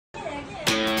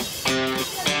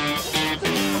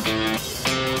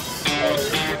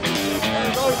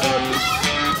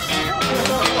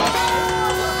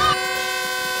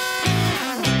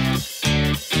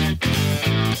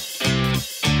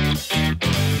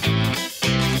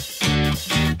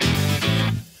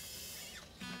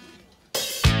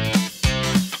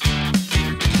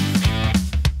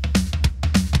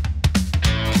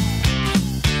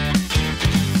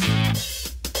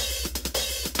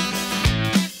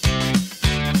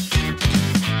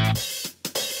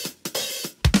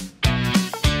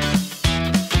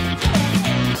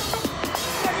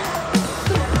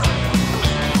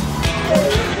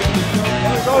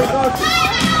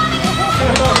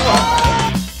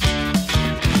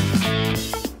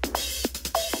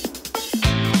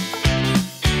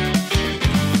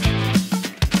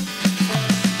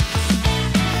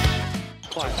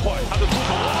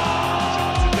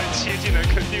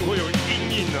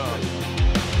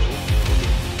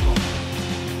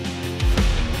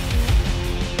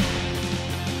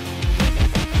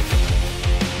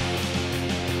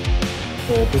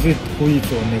我不是故意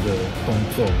做那个动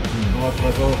作，然后他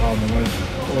说好没关系，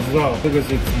我知道这个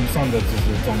是场上的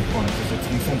状况，就是场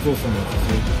上做什么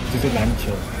就是篮球。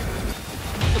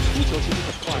出球其实很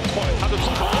快，他的出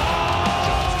球，这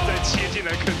样子再切进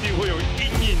来肯定会有阴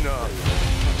影啊。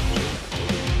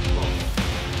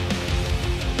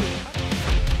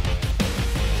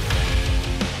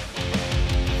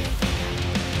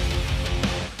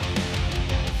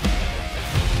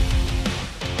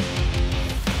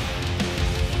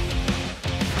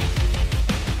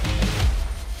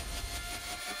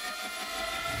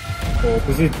我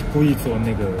不是故意做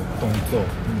那个动作，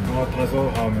然后他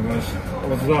说好没关系，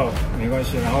我知道没关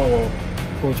系。然后我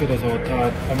过去的时候，他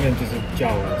后面就是叫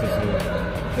我，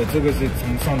这个是场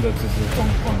上的状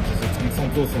况，就是场上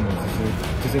做什么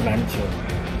就是篮球，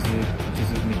就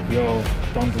是你不要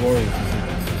don't worry，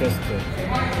就是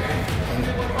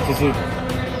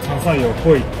场上有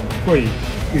会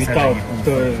遇到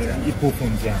的一部分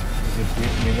这样，就是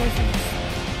没关系，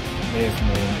没有什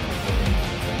么问题。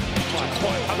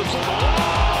他的出球，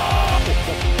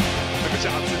这个下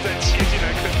子再切进来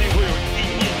肯定会有阴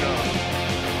影啊。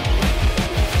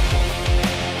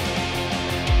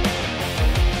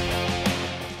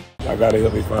I gotta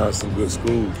help me find some good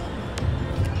schools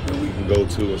that we can go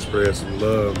to and spread some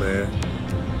love, man.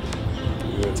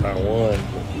 You're in Taiwan,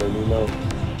 let me know.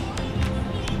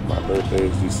 My birthday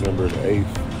is December the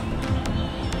 8th.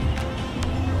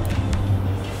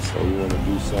 So we want to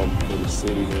do something for the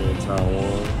city here in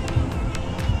Taiwan.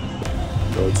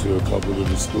 Go to a couple of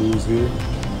the schools here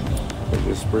and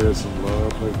just spread some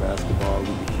love, play basketball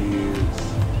with the kids,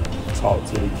 talk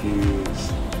to the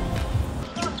kids.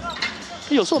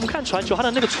 有时候我们看传球，他的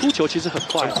那个出球其实很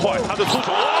快，他的出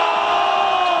球。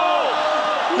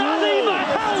Not in my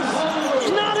house,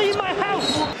 not in my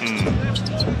house。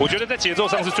我觉得在节奏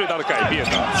上是最大的改变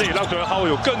啊，这也让球员哈维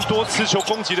有更多持球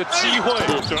攻击的机会，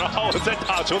球员哈维在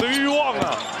打球的欲望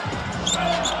啊。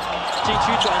禁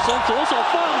区转身，左手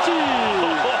放进。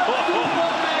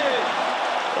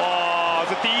哇，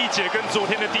这第一节跟昨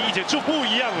天的第一节就不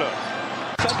一样了。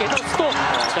传给到 Storm，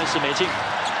 但是没进。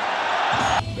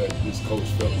That this coach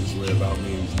felt this way about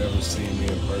me. He's never seen me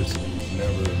in person. He's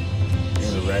never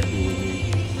interacted with me.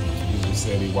 He just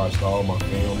said he watched all my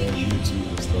film on YouTube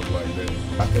and stuff like that.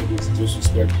 I think it's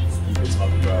disrespectful for people to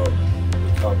talk about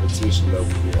the competition level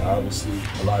here. Obviously,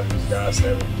 a lot of these guys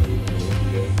haven't played in the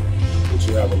NBA, but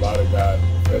you have a lot of guys,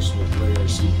 professional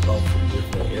players who come from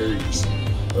different areas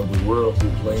of the world who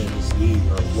play in this league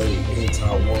or play in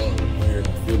Taiwan or play in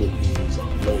the Philippines or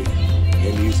play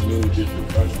in these many different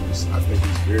countries. I think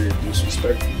it's very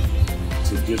disrespectful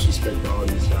to disrespect all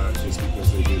these guys just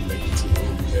because they didn't make it to the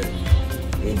NBA.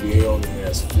 The NBA only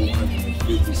has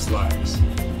 450 slots.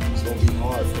 It's going to be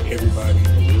hard for everybody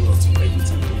in the world to make it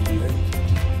to the NBA.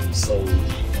 So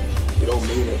it don't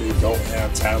mean that they don't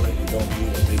have talent. It don't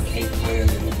mean that they can't play in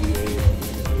the NBA. It don't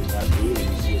mean that they're not good.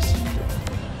 It's just,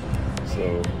 so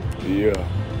yeah.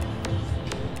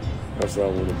 That's what I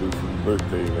want to do for my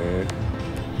birthday, man.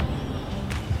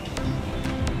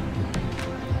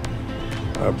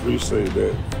 I appreciate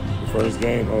that. The first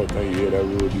game, oh, thank you. Yeah, that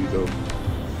will be dope.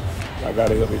 I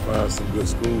gotta help me find some good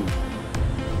schools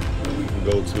that we can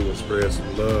go to and spread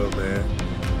some love, man.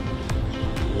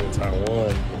 You're in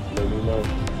Taiwan, let me know.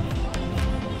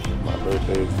 My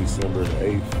birthday is December the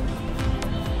 8th.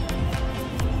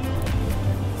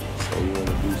 So we want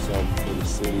to do something for the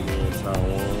city here in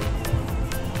Taiwan.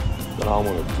 But I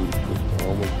want to do.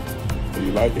 Do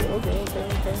you like it? Okay.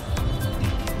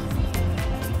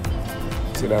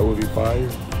 So that would be fire?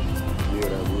 Yeah,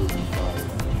 that would be fire.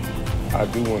 I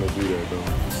do want to do that though,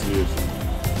 seriously.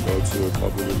 Go to a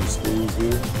couple of the schools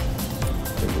here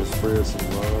and just spread some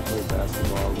love, play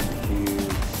basketball with the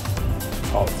kids,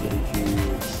 talk to the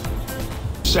kids.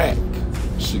 Shaq,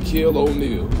 Shaquille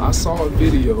O'Neal. I saw a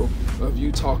video of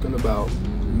you talking about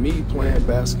me playing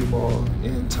basketball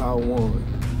in Taiwan.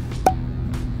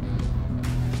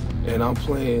 And I'm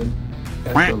playing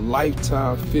at the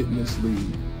Lifetime Fitness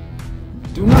League.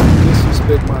 Do not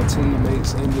disrespect my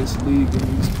teammates in this league and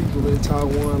these people in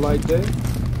Taiwan like that.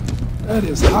 That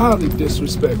is highly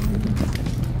disrespectful.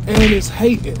 And it's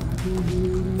hating.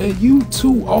 And you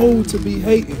too old to be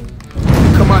hating.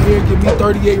 You come out here and give me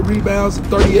 38 rebounds and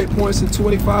 38 points and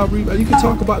 25 rebounds. You can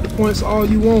talk about the points all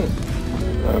you want.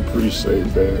 I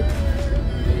appreciate that.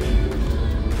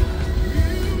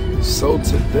 So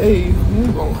today,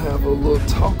 we're gonna have a little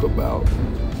talk about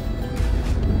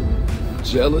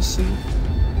jealousy.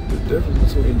 The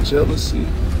difference between jealousy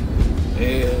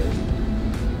and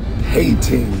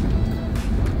hating.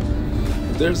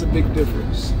 There's a big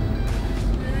difference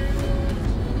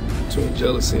between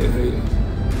jealousy and hating.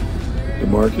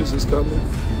 DeMarcus is coming.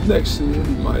 Next year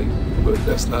he might, but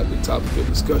that's not the topic of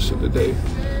discussion today.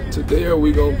 Today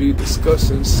we're going to be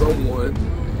discussing someone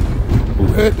who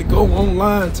had to go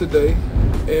online today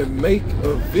and make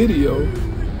a video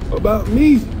about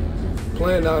me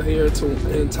playing out here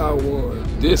in Taiwan.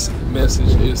 This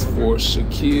message is for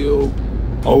Shaquille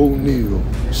O'Neal.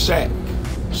 Shaq.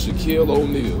 Shaquille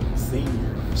O'Neal.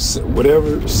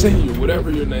 Senior, whatever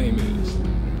your name is.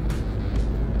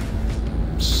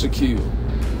 Shaquille.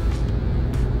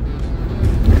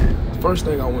 First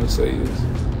thing I want to say is,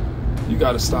 you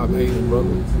got to stop hating,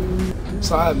 brother.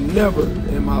 So I've never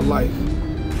in my life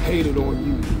hated on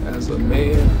you as a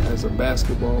man, as a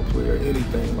basketball player,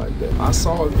 anything like that. I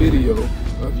saw a video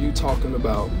of you talking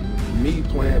about me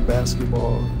playing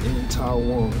basketball in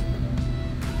Taiwan.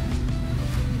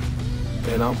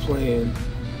 And I'm playing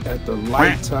at the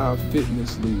Lifetime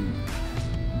Fitness League.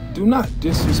 Do not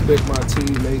disrespect my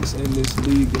teammates in this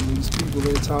league and these people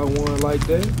in Taiwan like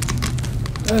that.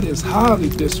 That is highly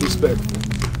disrespectful.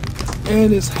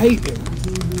 And it's hating.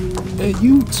 And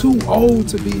you too old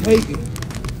to be hating.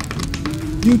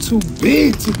 You too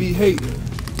big to be hating.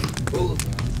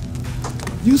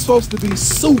 You supposed to be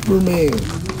Superman.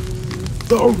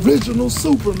 The original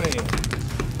Superman.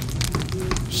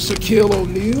 Shaquille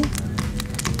O'Neal.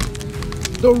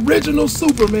 The original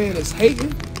Superman is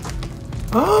hating.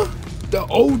 Huh? The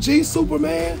OG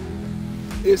Superman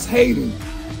is hating.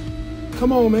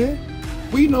 Come on, man.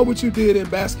 We know what you did in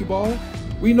basketball.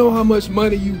 We know how much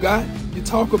money you got. You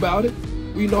talk about it.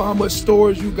 We know how much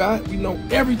stores you got. We know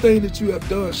everything that you have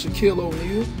done, Shaquille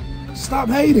O'Neal. Stop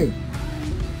hating.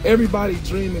 Everybody's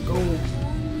dream and goal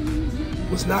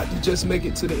was not to just make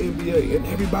it to the NBA, and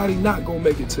everybody not gonna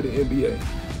make it to the NBA.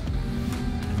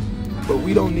 But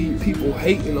we don't need people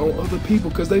hating on other people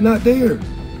because they're not there.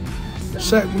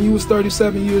 Shaq, when you was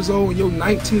 37 years old and your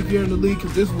 19th year in the league,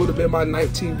 because this would have been my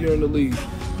 19th year in the league,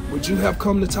 would you have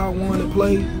come to Taiwan and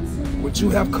played? Would you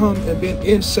have come and been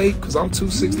in shape? Because I'm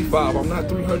 265. I'm not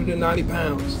 390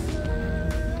 pounds.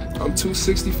 I'm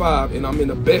 265, and I'm in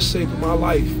the best shape of my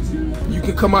life. You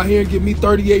can come out here and give me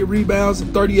 38 rebounds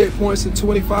and 38 points and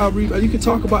 25 rebounds. You can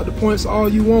talk about the points all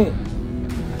you want.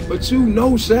 But you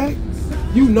know, Shaq,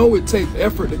 you know it takes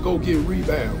effort to go get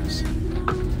rebounds.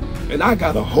 And I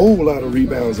got a whole lot of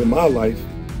rebounds in my life,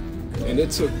 and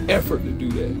it took effort to do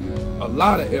that. A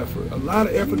lot of effort. A lot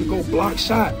of effort to go block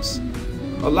shots.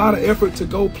 A lot of effort to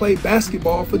go play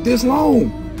basketball for this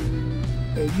long.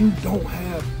 And you don't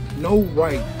have no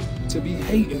right to be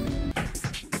hating.